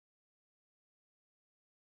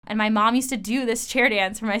And my mom used to do this chair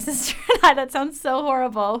dance for my sister and I. That sounds so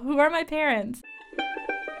horrible. Who are my parents?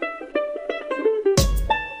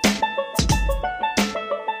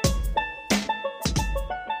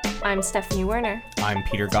 I'm Stephanie Werner. I'm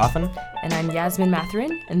Peter Goffin. And I'm Yasmin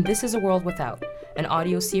Mathurin, and this is A World Without, an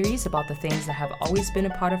audio series about the things that have always been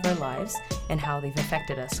a part of our lives and how they've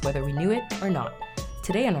affected us, whether we knew it or not.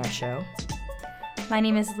 Today on our show... My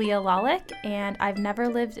name is Leah Lalick, and I've never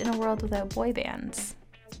lived in a world without boy bands.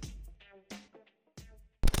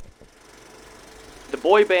 The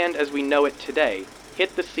boy band as we know it today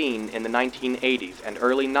hit the scene in the 1980s and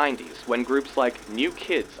early 90s when groups like New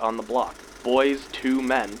Kids on the Block, Boys II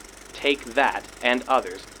Men, Take That, and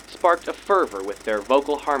others sparked a fervor with their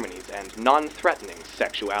vocal harmonies and non-threatening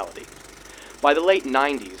sexuality. By the late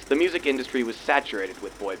 90s, the music industry was saturated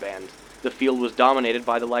with boy bands. The field was dominated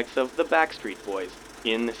by the likes of the Backstreet Boys,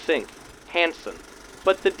 NSYNC, Hanson,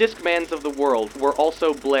 but the Discmans of the world were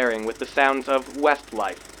also blaring with the sounds of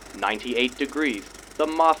Westlife, 98 Degrees, the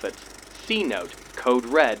Moffats, C-Note, Code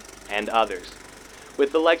Red, and others.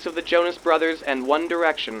 With the likes of the Jonas Brothers and One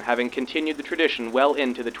Direction having continued the tradition well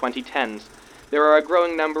into the 2010s, there are a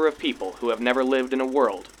growing number of people who have never lived in a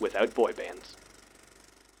world without boy bands.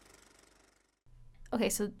 Okay,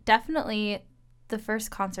 so definitely the first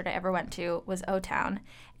concert I ever went to was O-Town,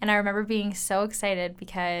 and I remember being so excited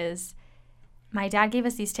because my dad gave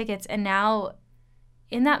us these tickets, and now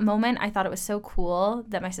in that moment I thought it was so cool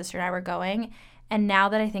that my sister and I were going, and now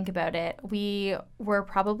that I think about it, we were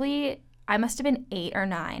probably, I must have been 8 or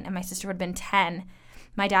 9, and my sister would have been 10.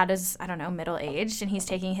 My dad is, I don't know, middle-aged, and he's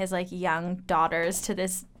taking his, young daughters to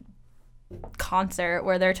this concert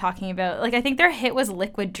where they're talking about, I think their hit was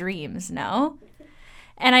Liquid Dreams, no?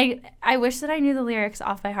 And I wish that I knew the lyrics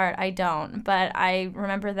off by heart. I don't, but I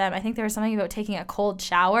remember them. I think there was something about taking a cold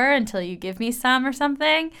shower until you give me some or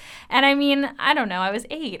something. And I mean, I don't know. I was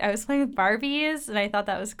 8. I was playing with Barbies, and I thought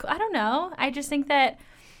that was cool. I don't know. I just think that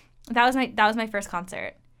was my first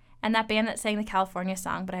concert. And that band that sang the California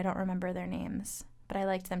song, but I don't remember their names. But I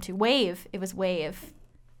liked them too. Wave. It was Wave.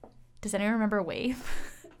 Does anyone remember Wave?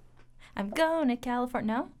 I'm going to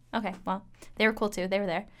California. No? Okay, well, they were cool too. They were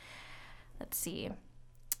there. Let's see.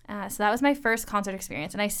 So that was my first concert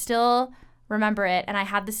experience, and I still remember it, and I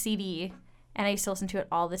had the CD, and I used to listen to it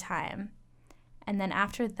all the time. And then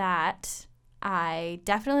after that, I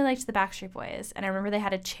definitely liked the Backstreet Boys, and I remember they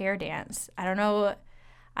had a chair dance. I don't know.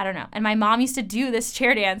 And my mom used to do this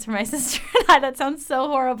chair dance for my sister and I. That sounds so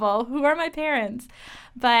horrible. Who are my parents?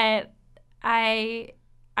 But I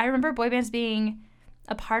remember boy bands being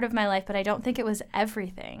a part of my life, but I don't think it was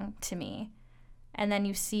everything to me. And then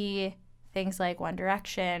you see things like One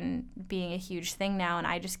Direction being a huge thing now, and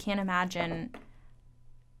I just can't imagine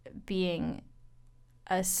being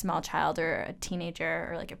a small child or a teenager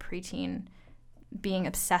or a preteen being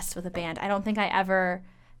obsessed with a band. I don't think I ever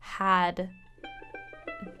had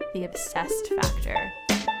the obsessed factor.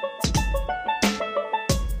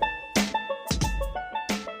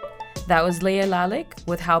 That was Leah Lalick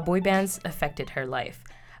with how boy bands affected her life.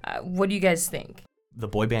 What do you guys think? The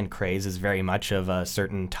boy band craze is very much of a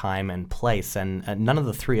certain time and place, and none of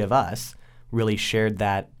the three of us really shared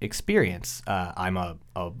that experience. I'm a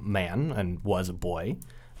man and was a boy.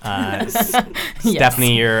 Yes.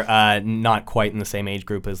 Stephanie, you're not quite in the same age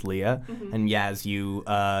group as Leah, and Yaz,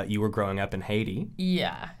 you were growing up in Haiti.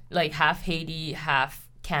 Yeah, half Haiti, half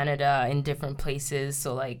Canada in different places,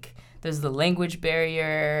 so there's the language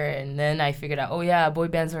barrier, and then I figured out, oh yeah, boy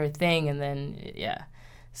bands are a thing, and then, yeah.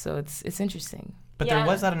 So it's interesting. But there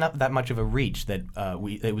was that much of a reach that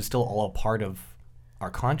it was still all a part of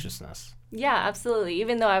our consciousness. Yeah, absolutely.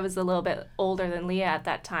 Even though I was a little bit older than Leah at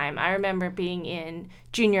that time, I remember being in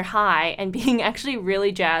junior high and being actually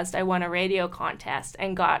really jazzed. I won a radio contest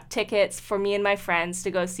and got tickets for me and my friends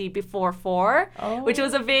to go see Before 4, which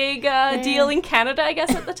was a big deal in Canada, I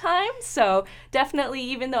guess, at the time. So definitely,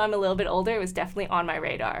 even though I'm a little bit older, it was definitely on my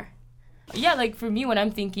radar. Yeah, for me, when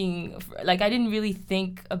I'm thinking, I didn't really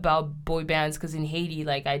think about boy bands because in Haiti,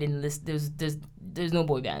 I didn't listen, there's no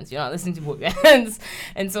boy bands. You're not listening to boy bands.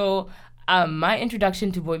 And so my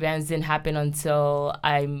introduction to boy bands didn't happen until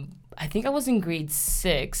I think I was in grade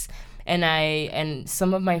 6, and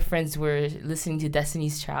some of my friends were listening to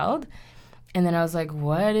Destiny's Child. And then I was like,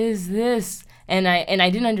 what is this? And I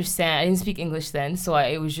didn't understand. I didn't speak English then, so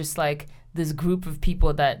it was just this group of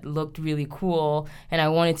people that looked really cool, and I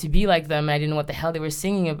wanted to be like them, and I didn't know what the hell they were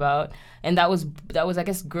singing about. And that was I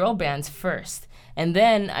guess girl bands first. And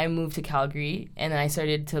then I moved to Calgary, and I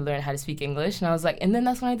started to learn how to speak English, and I was and then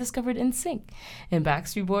that's when I discovered NSYNC and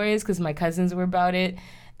Backstreet Boys because my cousins were about it.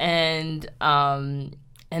 And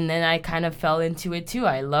And then I kind of fell into it too.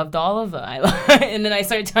 I loved all of it. And then I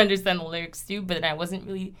started to understand the lyrics too, but then I wasn't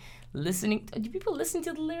really listening. Do people listen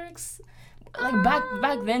to the lyrics? Like back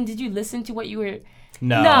then, did you listen to what you were...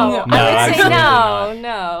 No, I would say absolutely no,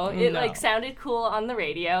 not. no. It like sounded cool on the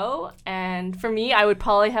radio, and for me, I would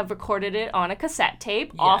probably have recorded it on a cassette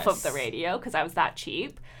tape off of the radio because I was that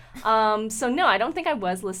cheap. So no, I don't think I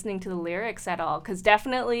was listening to the lyrics at all, because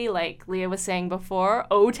definitely, like Leah was saying before,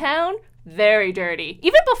 O-Town, very dirty.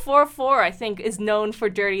 Even Before 4, I think, is known for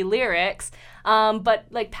dirty lyrics, but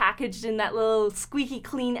like packaged in that little squeaky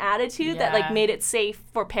clean attitude that like made it safe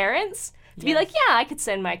for parents. To be like, yeah, I could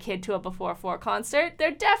send my kid to a Before 4 concert. They're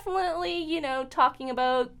definitely, you know, talking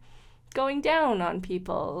about going down on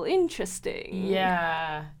people. Interesting.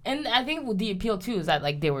 Yeah. And I think the appeal, too, is that,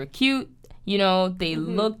 like, they were cute. You know, they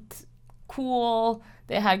looked cool.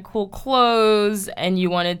 They had cool clothes. And you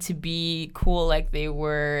wanted to be cool like they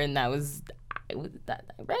were. And that was... that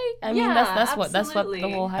right? I mean, that's what the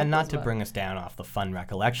whole hype And not was to about. bring us down off the fun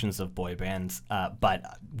recollections of boy bands,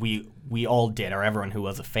 but we all did, or everyone who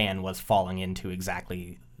was a fan was falling into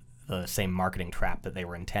exactly the same marketing trap that they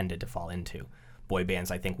were intended to fall into. Boy bands,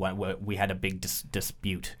 I think, we had a big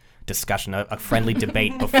discussion, a friendly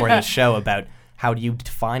debate before the show about how do you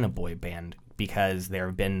define a boy band, because there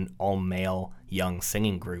have been all-male young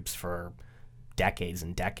singing groups for decades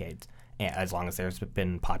and decades, as long as there's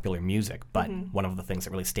been popular music. But one of the things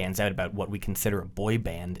that really stands out about what we consider a boy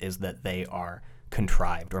band is that they are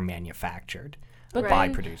contrived or manufactured by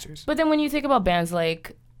producers. But then when you think about bands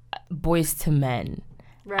like Boyz II Men,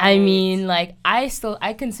 I mean, like, I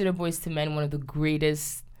consider Boyz II Men one of the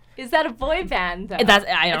greatest. Is that a boy band, though? It's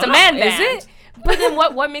a man band. Is it? But then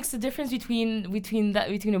what makes the difference between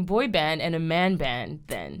a boy band and a man band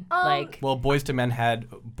then? Well, Boyz II Men had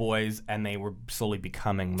boys and they were slowly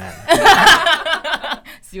becoming men.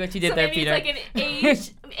 See what you did so there, maybe Peter.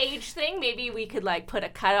 It's like an age thing. Maybe we could like put a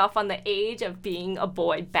cutoff on the age of being a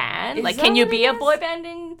boy band. Is Like, that can you what be it a is? boy band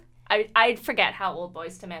in? I forget how old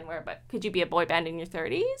Boyz II Men were, but could you be a boy band in your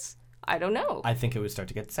 30s? I don't know. I think it would start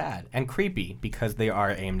to get sad and creepy because they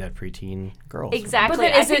are aimed at preteen girls. Exactly. But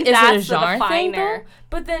then I is think it a that's the genre thing though? definer.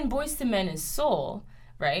 But then Boyz II Men is soul,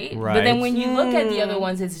 right? Right. But then when you look at the other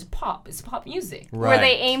ones, it's pop. It's pop music. Right. Were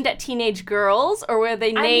they aimed at teenage girls, or were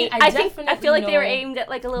they? mean, I feel like they were know aimed at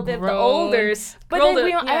like a little bit of the grown- olders. But older,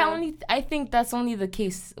 then I think that's only the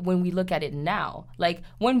case when we look at it now. Like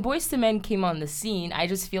when Boyz II Men came on the scene, I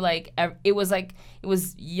just feel like it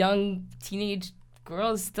was young teenage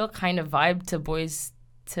girls still kind of vibe to Boyz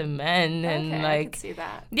II Men, and okay, I like could see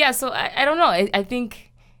that. yeah. So I don't know. I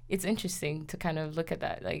think it's interesting to kind of look at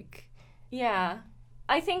that. Like Yeah.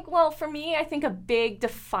 I think, well, for me, I think a big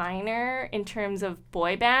definer in terms of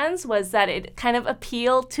boy bands was that it kind of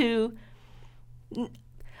appealed to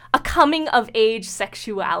a coming of age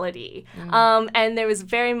sexuality. And there was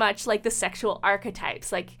very much like the sexual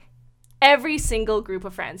archetypes. Like every single group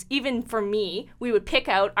of friends, even for me, we would pick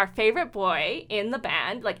out our favorite boy in the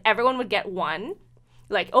band. Like everyone would get one.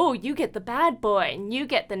 Like, oh, you get the bad boy, and you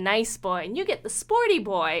get the nice boy, and you get the sporty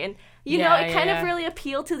boy. And, you know, it kind of really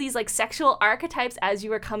appealed to these, like, sexual archetypes as you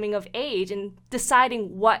were coming of age and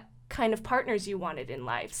deciding what kind of partners you wanted in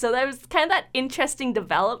life. So there was kind of that interesting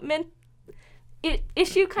development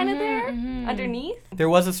issue kind of there underneath. There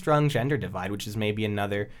was a strong gender divide, which is maybe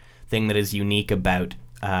another thing that is unique about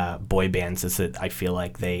boy bands, is that I feel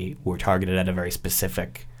like they were targeted at a very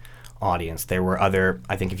specific audience. There were other,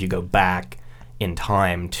 I think if you go back in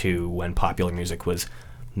time to when popular music was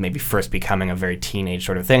maybe first becoming a very teenage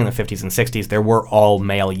sort of thing in the 50s and 60s, there were all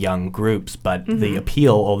male young groups, but the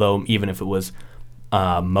appeal, although even if it was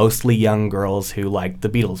mostly young girls who liked the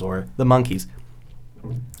Beatles or the Monkees,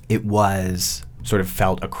 it was sort of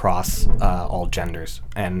felt across all genders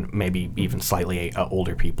and maybe even slightly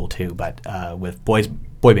older people too. But with boy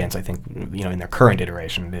bands, I think, you know, in their current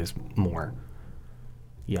iteration, it is more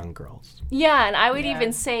young girls. Yeah, and I would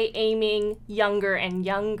even say aiming younger and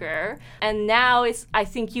younger. And now I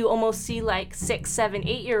think you almost see like 6, 7,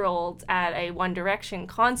 8-year-olds at a One Direction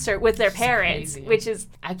concert with their parents, crazy. which is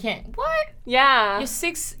I can't. What? yeah. Your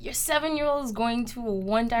 7-year-old is going to a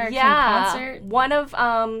One Direction Yeah, concert? one of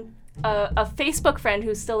a Facebook friend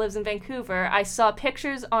who still lives in Vancouver, I saw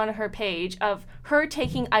pictures on her page of her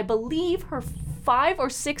taking, I believe, her 5 or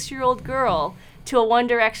 6-year-old girl to a One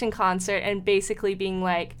Direction concert and basically being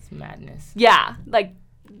like, It's madness. yeah, like,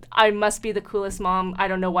 I must be the coolest mom. I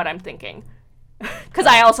don't know what I'm thinking. Because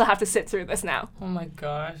I also have to sit through this now. Oh my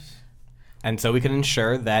gosh. And so we can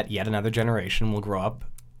ensure that yet another generation will grow up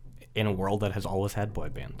in a world that has always had boy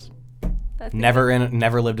bands.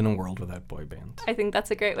 Never lived in a world without boy bands. I think that's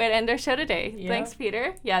a great way to end our show today. Yeah. Thanks,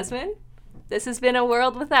 Peter. Yasmin? This has been A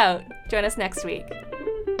World Without. Join us next week.